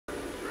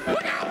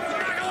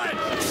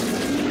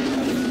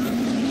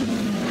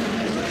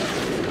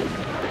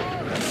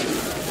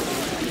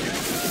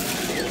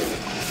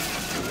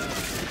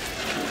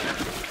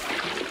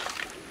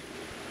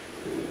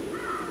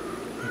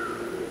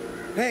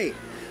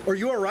Are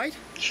you alright?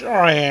 Sure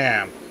I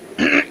am.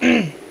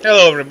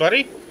 Hello,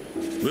 everybody.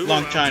 Move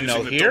Long around time no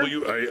using the here.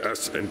 W, A,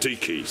 S, and D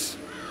keys.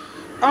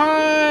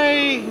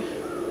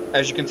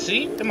 As you can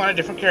see, I'm on a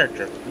different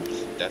character.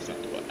 Oops, that's not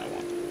the button I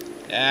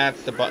want.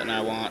 That's the button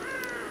I want.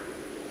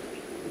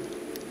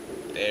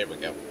 There we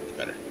go.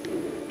 Better.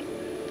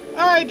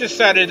 I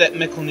decided that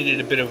Mikkel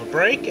needed a bit of a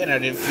break, and I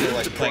didn't feel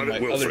like playing my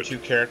other two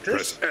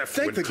characters. Press F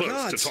Thank when the close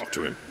gods. to talk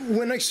to him.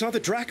 When I saw the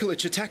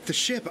Dracolich attack the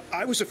ship,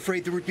 I was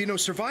afraid there would be no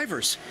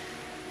survivors.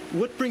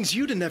 What brings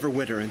you to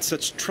Neverwinter in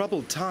such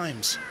troubled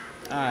times?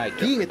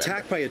 Being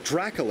attacked by a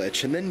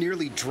Dracolich and then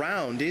nearly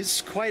drowned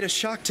is quite a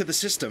shock to the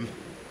system.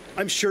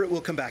 I'm sure it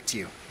will come back to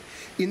you.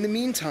 In the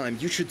meantime,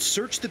 you should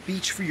search the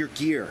beach for your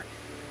gear.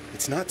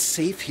 It's not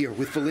safe here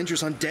with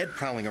Valindra's undead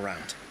prowling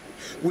around.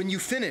 When you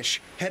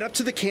finish, head up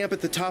to the camp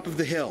at the top of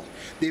the hill.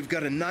 They've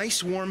got a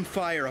nice warm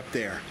fire up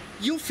there.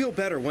 You'll feel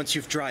better once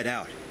you've dried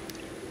out.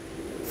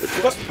 The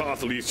quest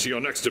path leads to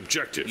your next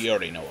objective. You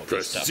already know all this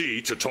Press stuff.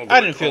 Z to toggle I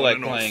didn't feel on like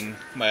and off. playing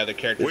my other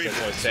characters, Wait,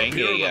 as I was saying,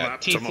 appear on the a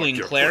map to mark tiefling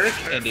your cleric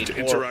quest. and a F to dwarf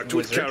interact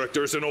with wizard.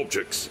 characters and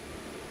objects.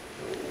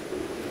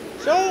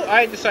 So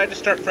I decided to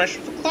start fresh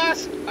with a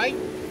class I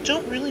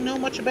don't really know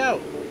much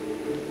about.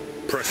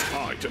 Press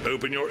I to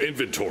open your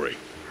inventory.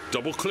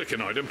 Double-click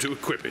an item to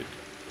equip it.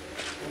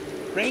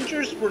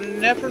 Rangers were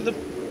never the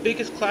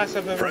biggest class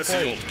I've ever Press the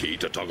played Alt key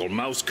to toggle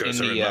mouse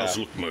cursor the, and mouse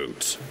look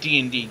modes.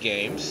 D&D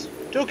games.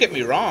 Don't get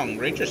me wrong,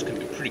 Rangers can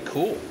be pretty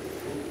cool.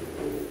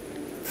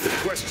 The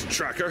quest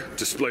tracker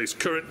displays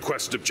current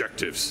quest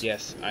objectives.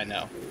 Yes, I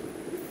know.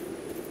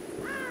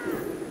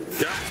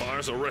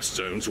 Campfires or rest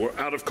zones where I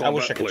wish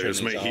out-of-combat I could turn players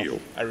these may off. heal.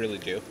 I really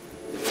do.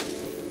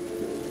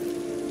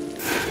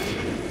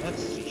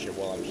 Let's see here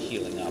while I'm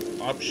healing up.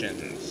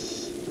 Options.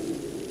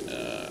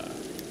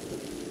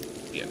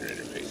 The other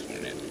interface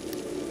went in.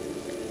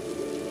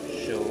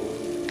 Show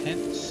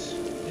hints.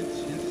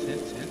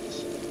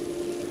 Hints.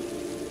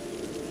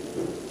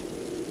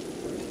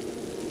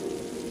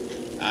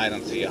 I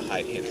don't see a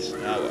hide hints. Oh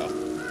well.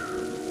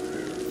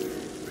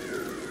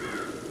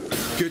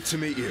 Good to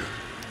meet you.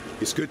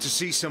 It's good to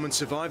see someone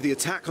survive the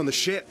attack on the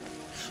ship.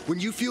 When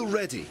you feel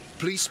ready,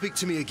 please speak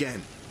to me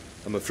again.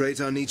 I'm afraid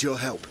I need your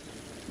help.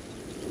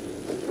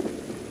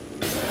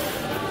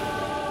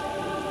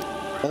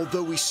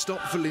 Although we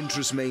stopped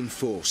Valindra's main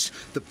force,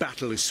 the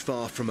battle is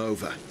far from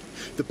over.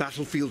 The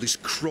battlefield is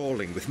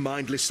crawling with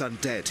mindless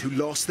undead who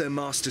lost their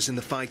masters in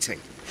the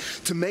fighting.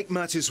 To make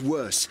matters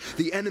worse,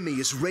 the enemy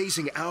is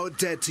raising our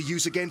dead to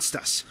use against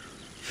us.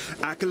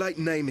 Acolyte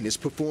Naaman is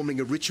performing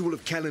a ritual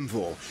of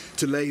Kelimvor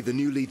to lay the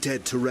newly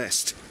dead to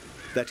rest.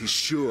 That is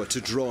sure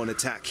to draw an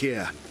attack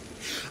here.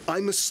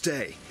 I must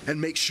stay and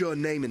make sure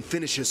Naaman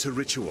finishes her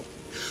ritual.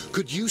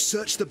 Could you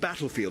search the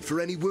battlefield for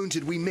any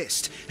wounded we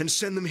missed and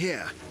send them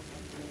here?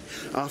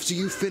 After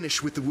you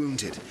finish with the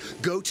wounded,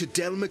 go to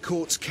Del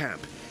McCourt's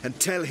camp and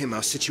tell him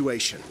our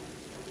situation.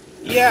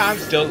 Yeah, I'm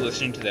still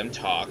listening to them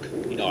talk.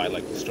 You know I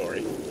like the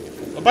story.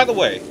 Oh, by the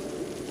way,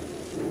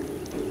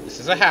 this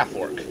is a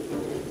half-orc.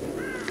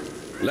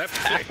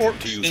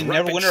 Half-orcs in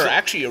Neverwinter are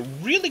actually a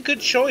really good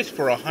choice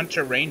for a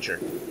Hunter-Ranger.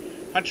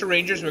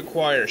 Hunter-Rangers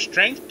require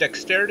strength,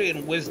 dexterity,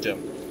 and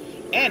wisdom.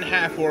 And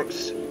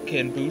half-orcs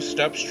can boost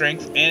up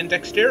strength and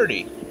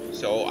dexterity.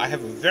 So I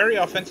have a very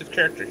offensive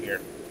character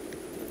here.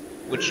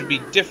 Which should be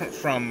different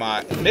from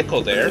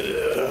Mikkel there,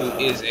 who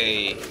is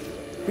a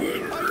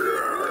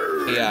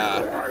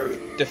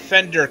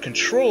defender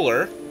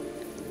controller.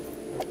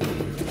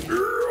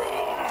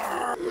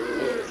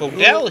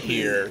 Fodel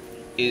here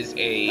is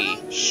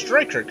a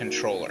striker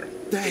controller.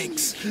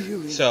 Thanks.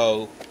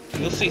 So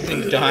you'll see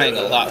things dying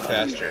a lot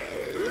faster.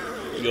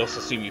 You also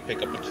see me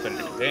pick up a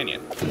defender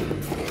companion.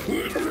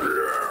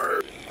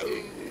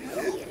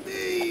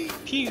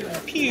 Pew,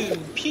 pew,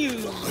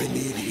 pew. I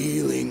need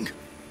healing.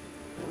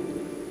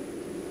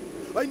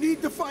 I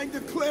need to find the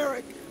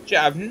cleric.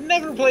 Yeah, I've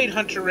never played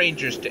Hunter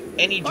Rangers to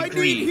any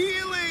degree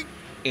healing.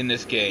 in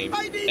this game,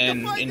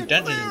 and in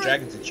Dungeons and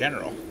Dragons in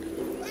general.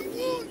 I'm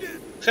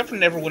wounded. Except for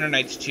Neverwinter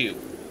Nights 2.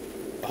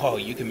 Oh,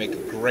 you can make a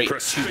great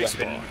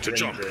two-weapon to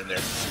jump. ranger in there.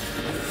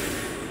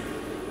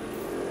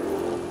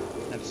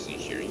 Let's see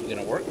here, you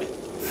gonna work? The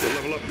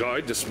level up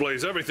guide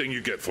displays everything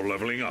you get for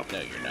leveling up. No,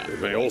 you're not. It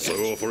may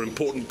also offer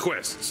important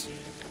quests.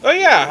 Oh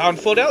yeah, on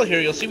Fodel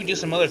here, you'll see me do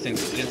some other things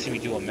that you didn't see me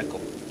do on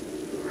Mikkel.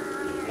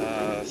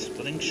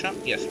 Splitting shot?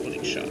 Yeah,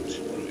 splitting shot.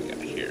 What do we got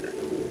here?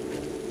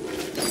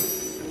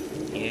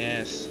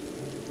 Yes.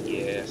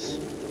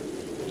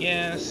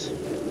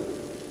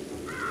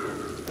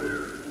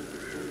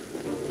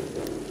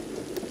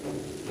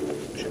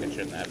 Wish I could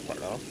turn that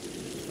part off.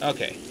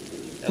 Okay.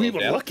 We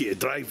were lucky to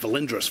drive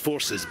Valindra's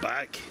forces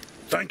back.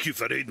 Thank you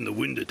for aiding the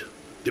wounded.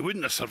 They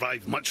wouldn't have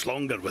survived much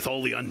longer with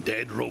all the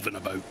undead roving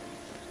about.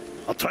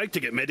 I'll try to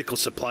get medical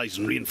supplies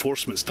and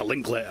reinforcements to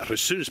Linkletter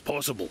as soon as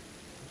possible.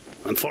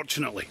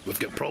 Unfortunately, we've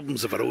got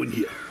problems of our own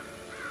here.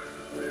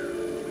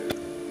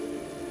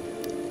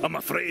 I'm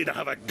afraid I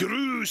have a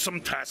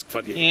gruesome task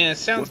for you. Yeah, it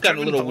sounds We've got a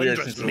driven little weird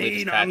Valindra's since the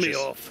latest main army patches.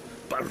 off,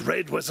 our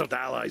Red Wizard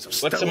allies are But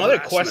still some other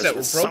harassing quests that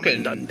us were with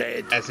broken, summoned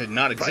undead. as in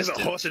non-existent,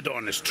 Private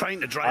Hotedon is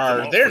trying to drive are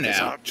them off there with his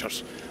now.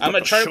 archers. I'm but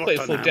gonna try they're to play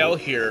short on Fodell ammo.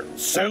 here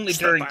Search only the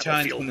during times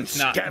battlefield when and it's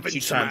not scavenge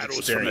 2 some times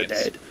arrows from the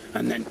experience. dead,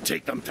 and then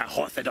take them to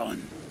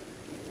Hotedon.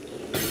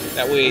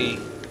 That way,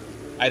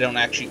 I don't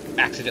actually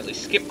accidentally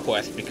skip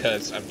quests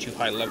because I'm too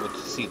high level to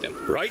see them.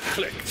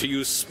 Right-click to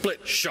use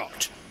split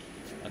shot.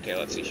 Okay,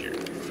 let's see here.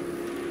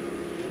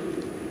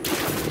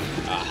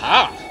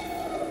 Aha!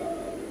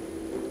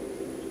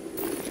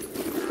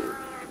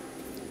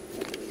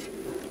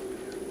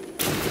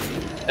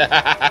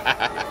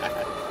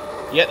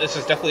 Yeah, this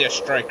is definitely a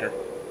striker.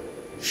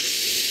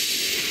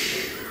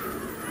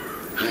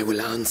 I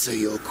will answer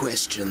your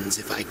questions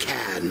if I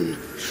can,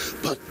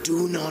 but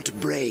do not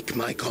break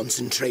my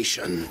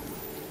concentration.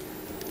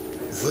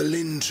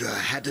 Valindra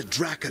had a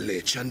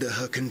Dracolich under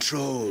her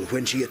control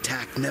when she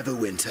attacked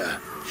Neverwinter.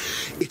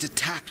 It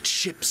attacked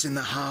ships in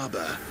the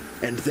harbor,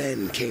 and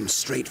then came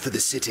straight for the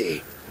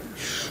city.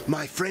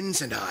 My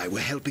friends and I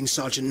were helping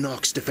Sergeant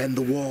Knox defend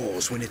the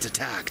walls when it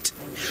attacked.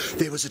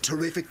 There was a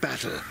terrific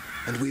battle,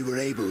 and we were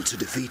able to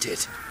defeat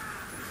it.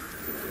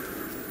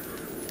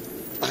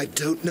 I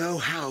don't know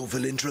how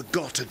Valindra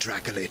got a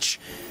Dracolich.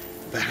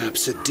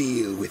 Perhaps a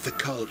deal with the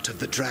cult of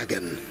the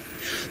dragon.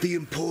 The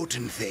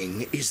important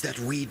thing is that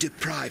we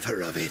deprive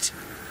her of it.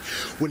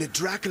 When a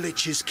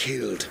Dracolich is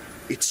killed,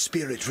 its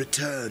spirit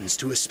returns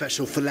to a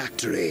special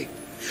phylactery.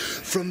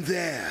 From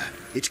there,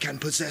 it can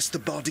possess the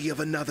body of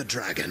another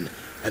dragon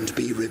and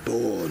be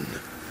reborn.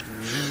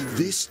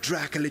 This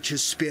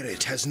Dracolich's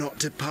spirit has not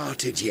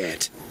departed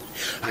yet.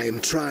 I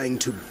am trying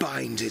to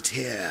bind it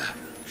here.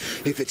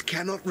 If it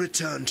cannot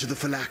return to the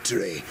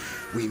phylactery,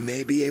 we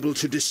may be able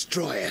to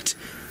destroy it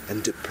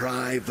and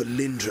deprive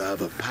Valindra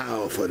of a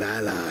powerful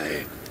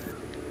ally.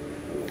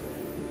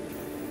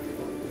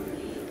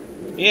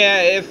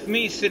 Yeah, if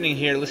me sitting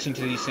here listening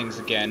to these things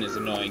again is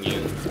annoying you,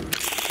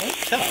 well,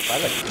 shut up. I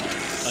like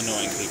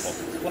annoying people.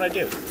 That's what I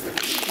do.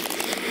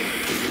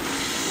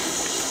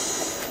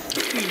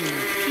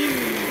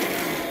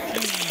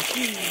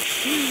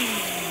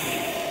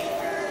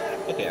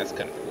 Okay, that's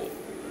kind of cool.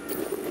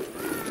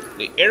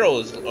 The arrow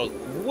is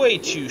way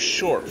too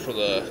short for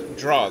the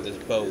draw of this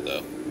bow,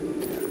 though.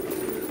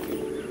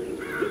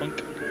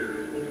 Boink.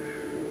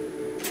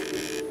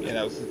 Yeah,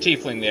 that was the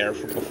tiefling there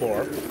from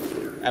before.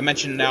 I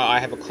mentioned now I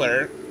have a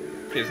cleric.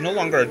 He's no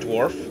longer a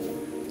dwarf.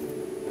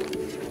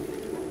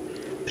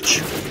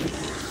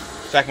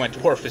 In fact, my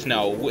dwarf is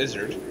now a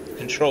wizard.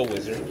 Control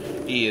wizard.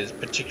 He is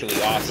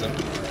particularly awesome.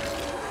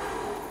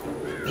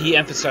 He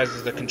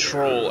emphasizes the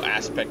control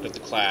aspect of the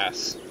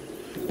class.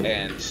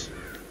 And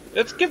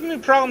it's given me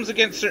problems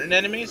against certain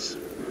enemies,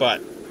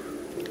 but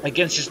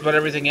against just about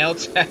everything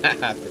else,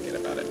 forget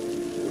about it.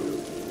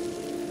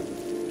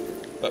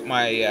 But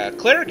my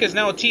cleric is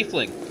now a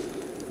tiefling,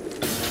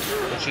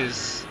 which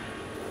is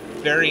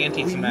very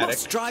anti-thematic. We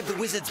must drive the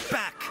wizards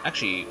back.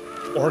 Actually,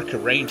 Orca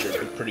Ranger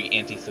would be pretty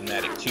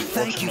anti-thematic too.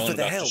 Thank you for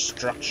the help.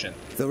 Destruction.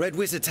 The Red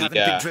Wizards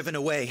haven't been driven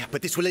away,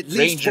 but this will at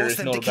least Ranger force is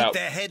them not to keep about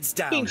their heads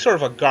down. being sort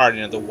of a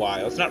guardian of the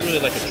wild. It's not really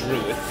like a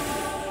druid.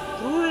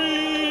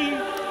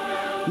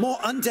 More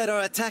undead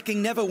are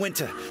attacking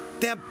Neverwinter.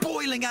 They're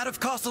boiling out of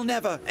Castle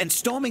Never and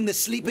storming the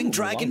Sleeping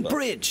Dragon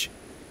Bridge.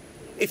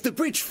 If the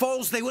bridge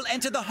falls, they will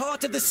enter the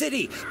heart of the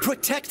city.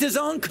 Protector's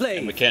Enclave.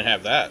 And we can't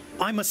have that.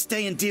 I must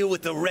stay and deal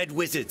with the Red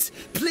Wizards.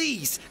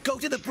 Please, go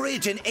to the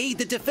bridge and aid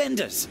the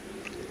defenders.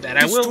 That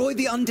I will. Destroy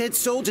the undead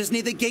soldiers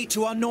near the gate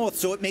to our north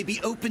so it may be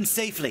opened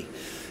safely.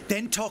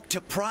 Then talk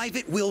to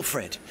Private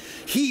Wilfred.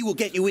 He will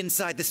get you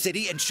inside the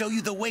city and show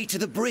you the way to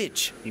the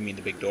bridge. You mean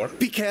the big door?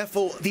 Be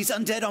careful. These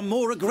undead are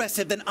more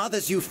aggressive than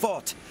others you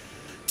fought.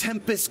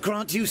 Tempest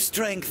grant you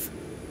strength.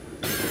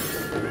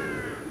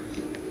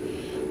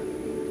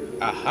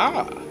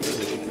 Aha!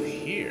 Over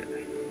here.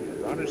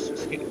 Marauders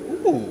escape.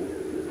 Ooh!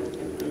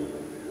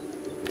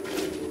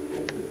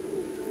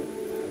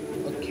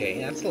 Okay,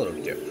 that's a little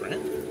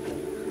different.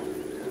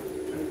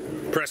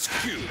 Press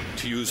Q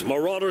to use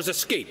Marauder's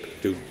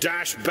Escape to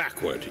dash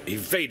backward,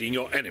 evading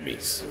your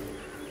enemies.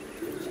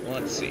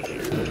 Let's see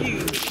here.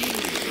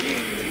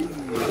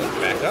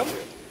 Back up.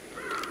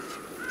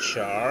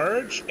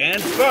 Charge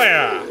and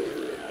fire!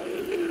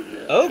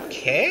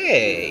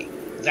 Okay!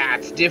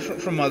 That's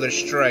different from other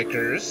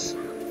strikers.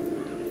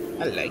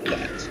 I like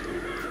that.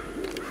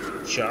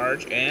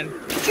 Charge and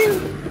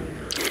shoot!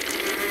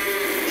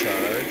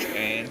 Charge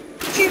and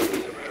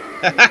shoot!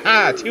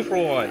 Haha! 2 for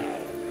 1.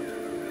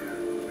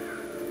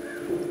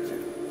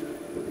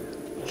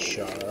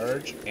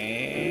 Charge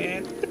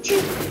and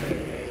shoot!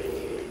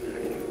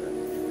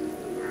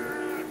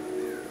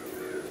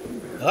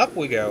 Up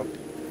we go.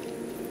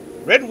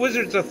 Red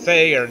Wizards of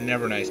Thay are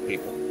never nice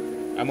people.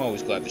 I'm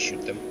always glad to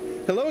shoot them.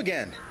 Hello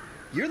again.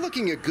 You're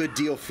looking a good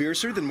deal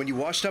fiercer than when you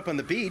washed up on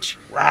the beach.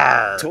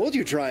 Rawr. Told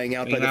you trying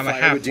out by the I'm a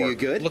fire would do you half-orc.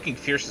 good. Looking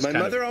fierce is My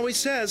kind mother of always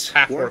says,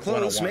 half-orc warm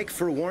clothes 101. make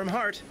for a warm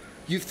heart.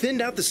 You've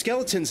thinned out the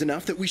skeletons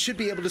enough that we should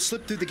be able to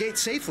slip through the gate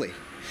safely.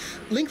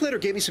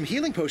 Linkletter gave me some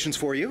healing potions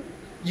for you.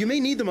 You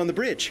may need them on the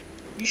bridge.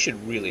 You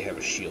should really have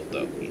a shield,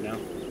 though, you know?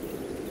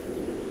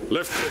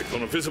 Left click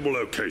on a visible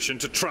location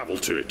to travel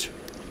to it.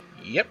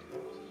 Yep.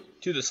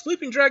 To the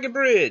Sleeping Dragon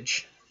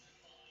Bridge.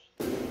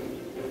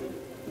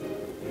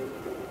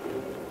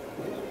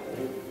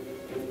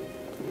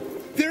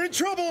 They're in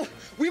trouble!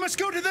 We must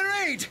go to their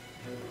aid!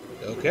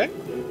 Okay.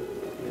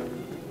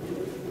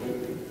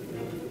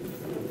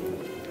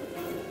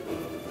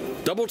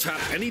 Double tap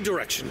any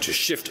direction to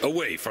shift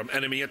away from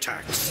enemy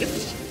attacks.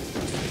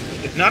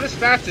 It's not as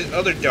fast as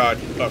other dodge,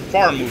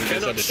 far moving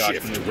as other dodge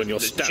shift maneuvers. when your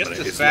It's stamina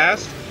just as is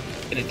fast,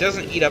 and it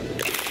doesn't eat up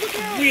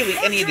really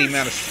any of the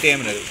amount of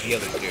stamina that the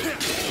others do.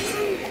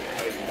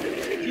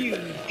 Pew,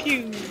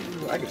 pew.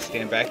 I could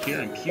stand back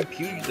here and pew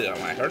pew to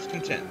my heart's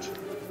content.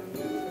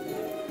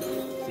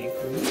 See?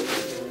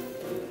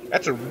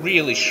 That's a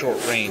really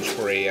short range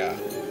for a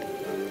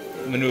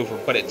maneuver,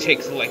 but it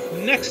takes like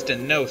next to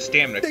no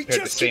stamina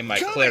compared to say my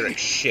cleric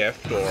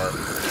shift or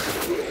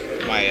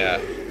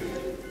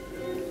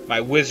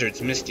my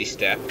wizard's misty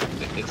step.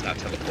 It's not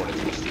teleport,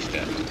 it's misty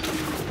step.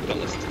 Don't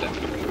listen to them.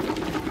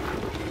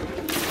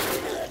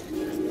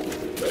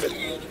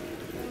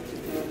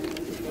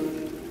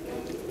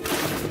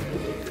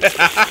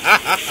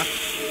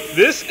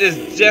 This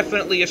is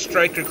definitely a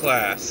striker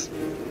class.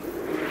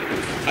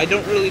 I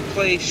don't really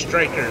play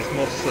strikers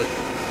mostly.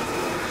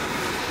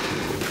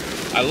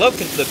 I love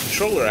the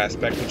controller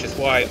aspect, which is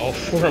why all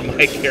 4 of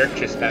my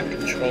characters have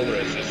controller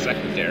as a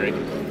secondary.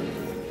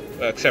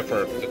 Except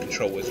for the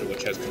control wizard,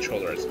 which has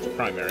controller as its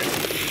primary.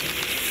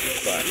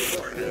 But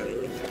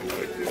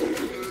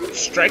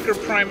striker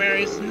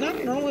primary is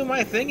not normally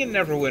my thing in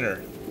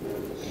Neverwinter.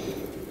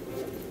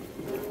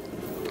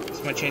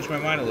 This might change my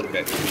mind a little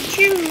bit.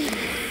 Choo!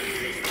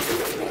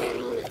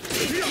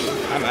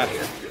 I'm out of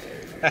here.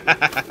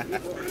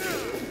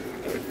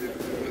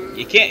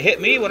 You can't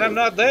hit me when I'm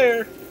not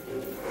there.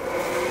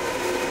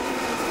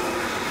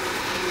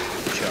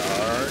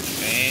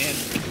 Charge and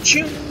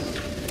choo!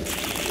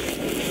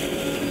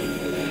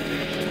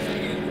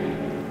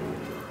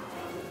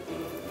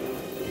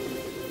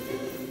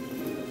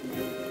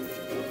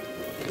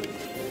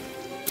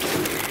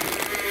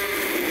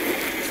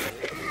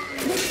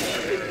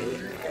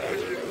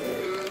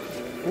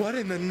 What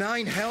in the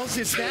 9 hells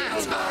is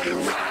that?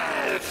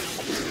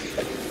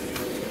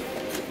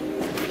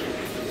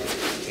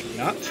 Think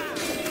not.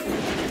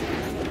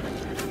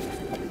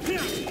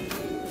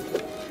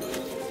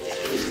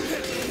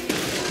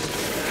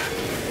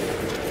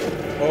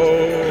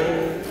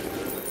 Oh.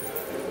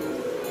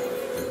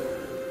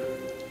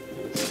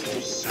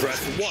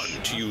 Press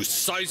 1 to use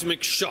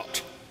seismic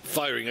shot,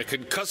 firing a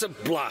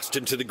concussive blast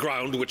into the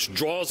ground which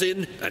draws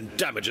in and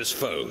damages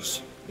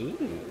foes.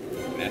 Ooh,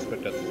 an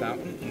aspect of the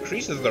fountain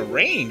increases the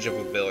range of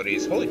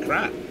abilities. Holy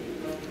crap.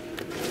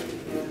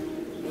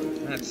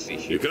 Let's see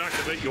here. You can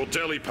activate your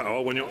daily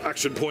power when your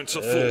action points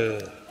are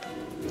full.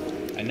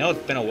 I know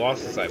it's been a while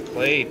since I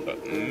played,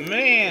 but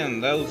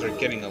man, those are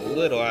getting a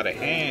little out of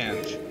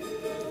hand.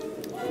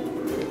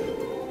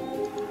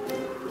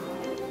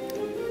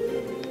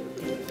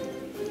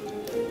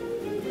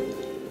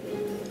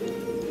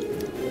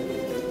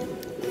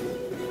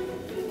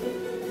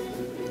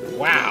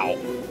 Wow.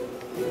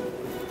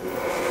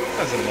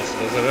 That's the most of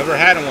those I've ever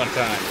had in one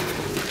time.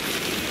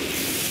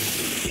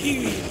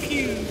 Pew,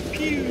 pew,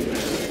 pew.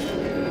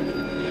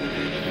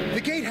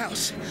 The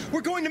gatehouse! We're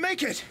going to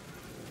make it!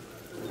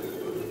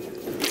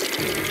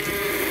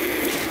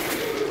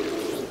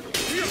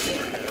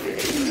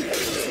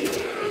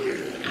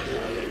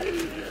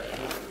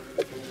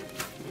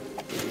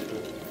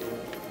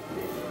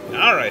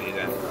 Alrighty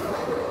then.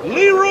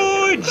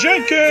 Leroy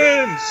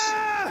Jenkins!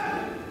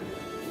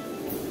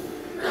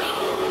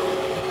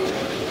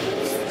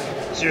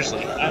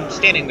 Seriously, I'm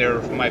standing there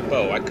with my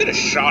bow. I could have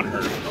shot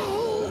her.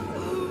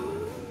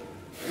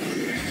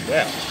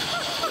 Well.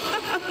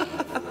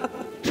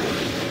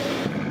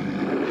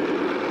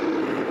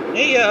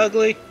 Hey, you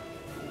ugly.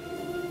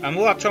 I'm a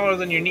lot taller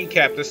than your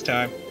kneecap this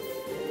time.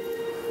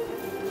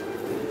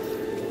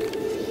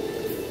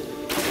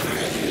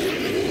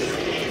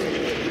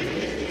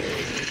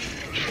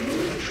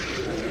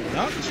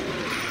 Not.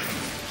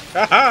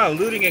 Haha,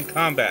 looting in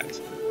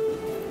combat.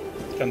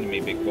 Come to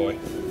me, big boy.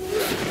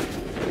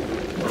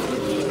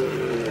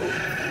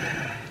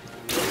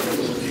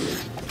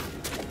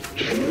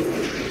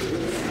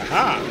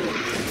 Aha!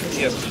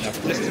 Just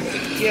enough distance to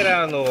get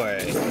out of the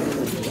way.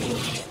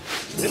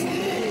 Zip.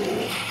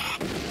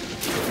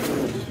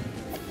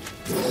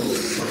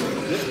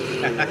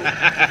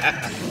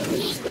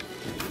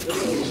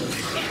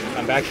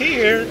 I'm back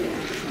here.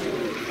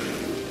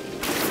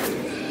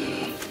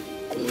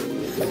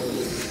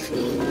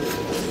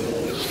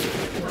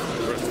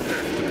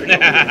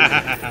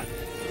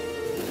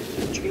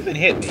 Did you even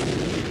hit me?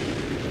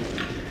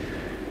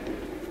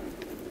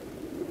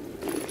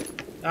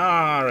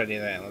 Alrighty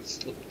then, let's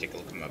take a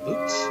look at my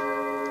boots.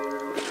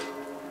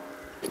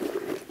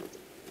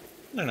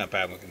 They're not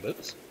bad looking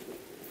boots.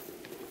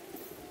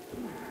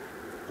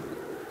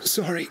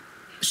 Sorry,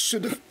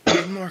 should have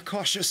been more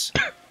cautious.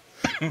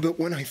 But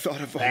when I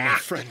thought of all my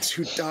friends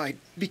who died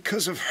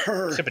because of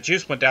her... Sip of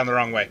juice went down the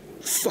wrong way.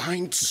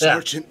 Find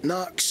Sergeant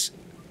Knox.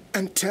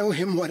 and tell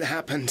him what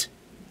happened.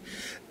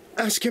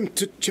 Ask him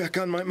to check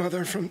on my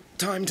mother from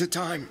time to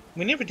time.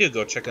 We never do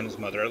go check on his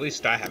mother, at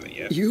least I haven't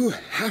yet. You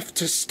have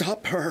to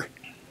stop her.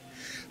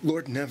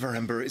 Lord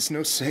Neverember is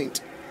no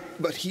saint,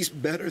 but he's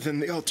better than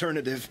the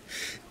alternative.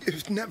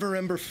 If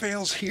Neverember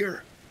fails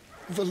here,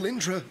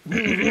 Valindra will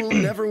rule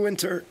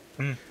Neverwinter.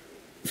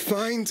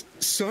 Find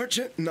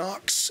Sergeant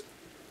Knox.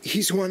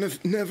 He's one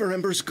of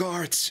Neverember's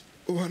guards,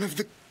 one of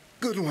the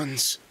good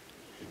ones.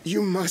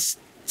 You must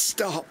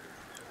stop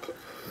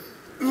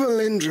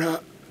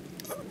Valindra.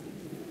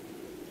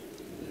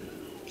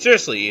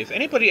 Seriously, if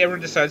anybody ever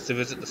decides to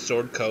visit the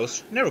Sword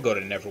Coast, never go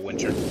to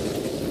Neverwinter.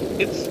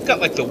 It's got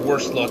like the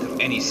worst luck of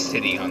any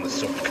city on the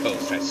Sword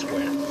Coast, I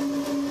swear.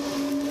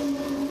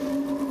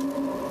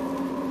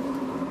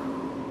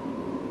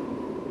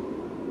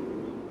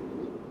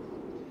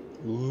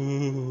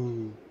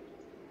 Ooh.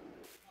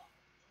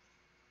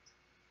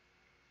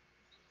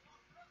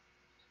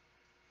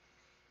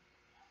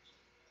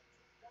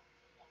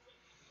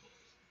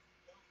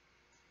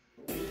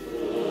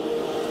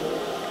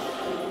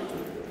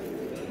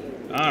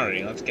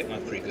 Alrighty, let's get my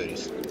free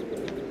goodies. I'm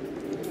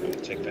gonna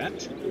take that.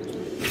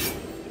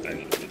 I don't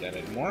need to do that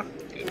anymore.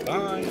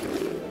 Goodbye.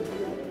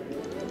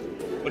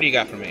 What do you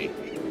got for me?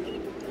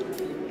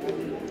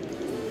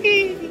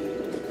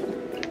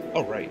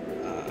 Oh, right.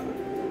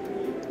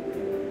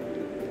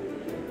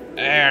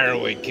 There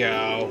we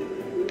go.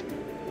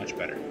 Much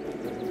better.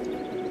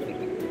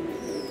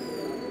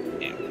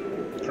 Yeah,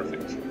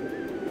 perfect.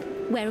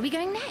 Where are we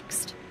going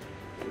next?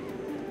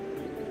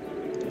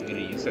 You gonna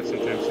use that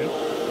sometime soon?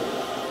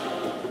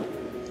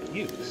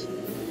 Use.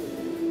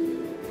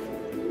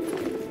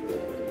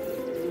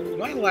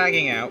 Am I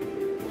lagging out?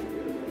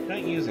 I'm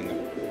not using them.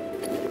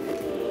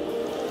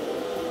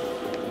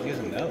 I'm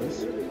using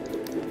those.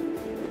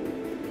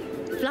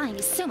 Flying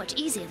is so much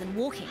easier than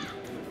walking.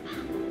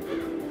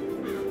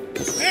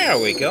 There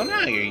we go.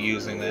 Now you're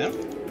using them. I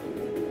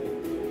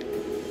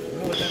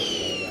wonder what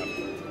that's all about.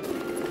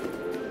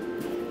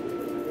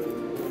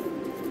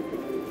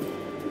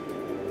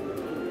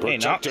 Hey,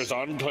 Knox. Protector's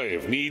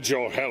Enclave needs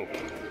your help.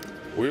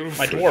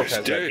 My dwarf has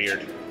that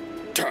beard.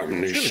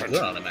 Damnation. It's really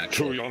good on him,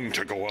 actually. Too young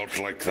to go out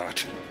like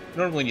that.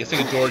 Normally, when you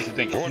think of dwarves, you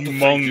think I want to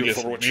thank you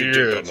humongous for what you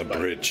did on beards. the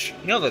bridge.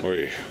 You know, the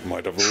We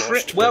might have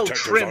lost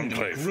well-trimmed,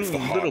 Protector's Enclave if groomed the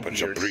little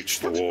Harbinger beards.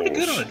 breached the That's walls.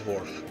 pretty good on a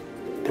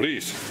dwarf.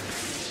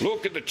 Please,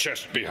 look at the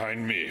chest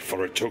behind me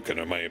for a token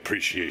of my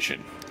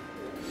appreciation.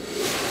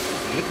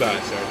 Goodbye,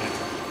 Sergeant.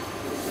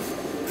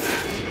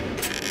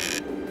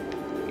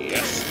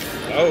 Yes.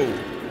 Oh.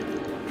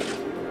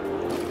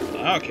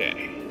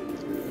 Okay.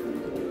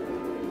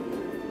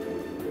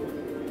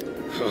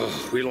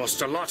 Oh, we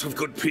lost a lot of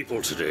good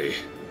people today.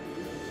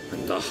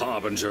 And the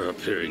Harbinger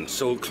appearing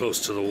so close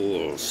to the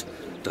walls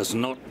does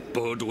not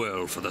bode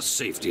well for the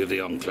safety of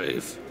the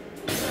Enclave.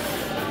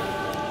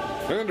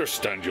 I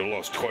understand you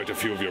lost quite a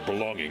few of your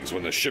belongings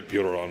when the ship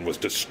you were on was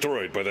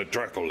destroyed by the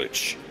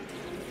Dracolich.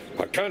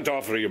 I can't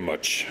offer you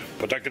much,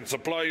 but I can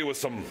supply you with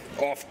some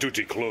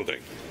off-duty clothing.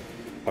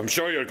 I'm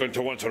sure you're going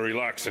to want to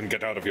relax and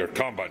get out of your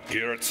combat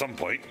gear at some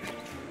point.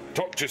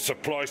 Talk to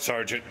Supply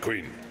Sergeant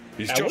Queen.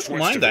 He's I just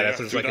wouldn't west mind of that here if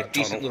there's through like a that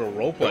decent tunnel. little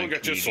role-playing We'll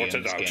get you community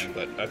in sorted this out.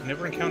 game, but I've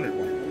never encountered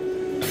one.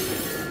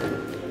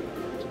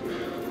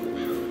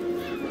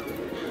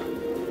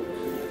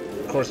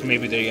 Of course,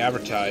 maybe they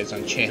advertise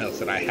on channels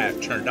that I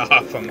have turned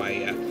off on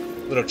my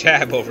little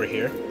tab over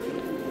here.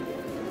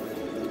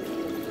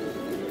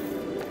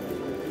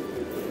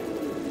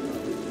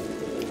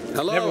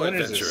 Hello,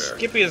 Neverwinter's as adventurer.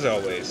 skippy as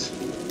always.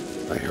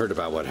 I heard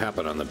about what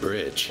happened on the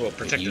bridge. Well, If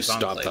Protector's you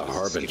stopped the Enclave is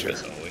Harbinger,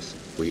 skippy as always.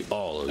 we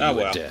all owe Oh, you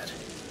well. a debt.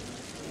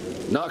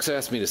 Knox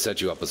asked me to set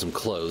you up with some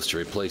clothes to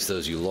replace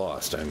those you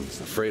lost. I'm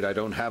afraid I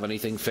don't have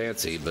anything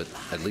fancy, but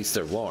at least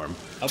they're warm.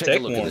 I'll Take take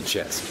a look warm. in the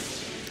chest.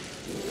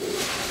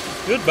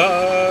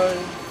 Goodbye,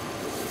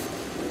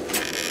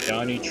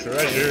 Johnny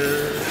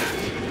Treasure.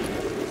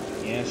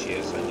 Yes,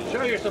 yes, I do.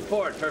 Show your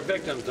support for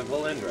victims of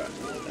Valindra.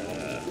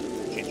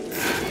 Change it.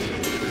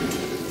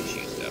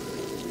 Shoot stuff.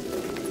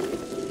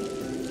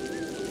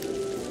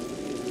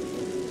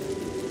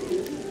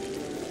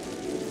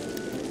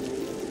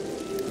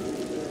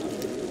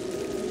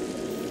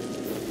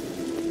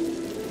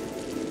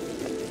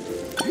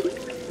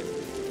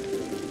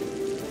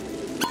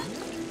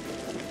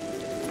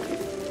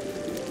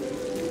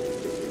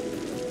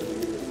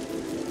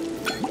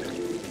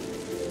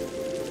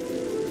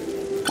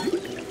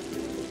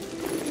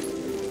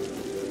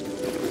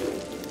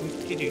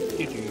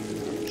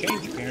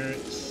 Change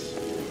appearance.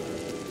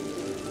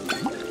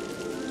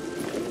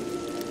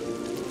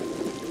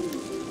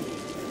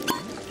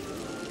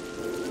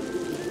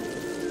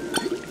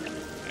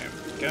 There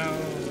we go.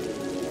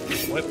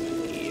 Flip,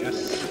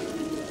 yes.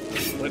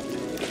 Flip,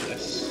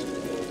 yes.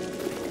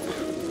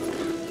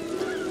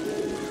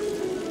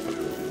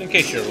 In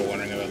case you're ever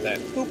wondering about that.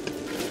 Boop.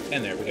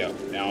 And there we go.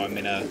 Now I'm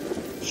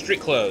in street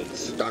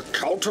clothes. The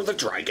cult of the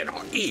dragon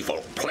are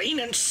evil, plain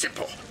and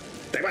simple.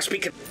 They must be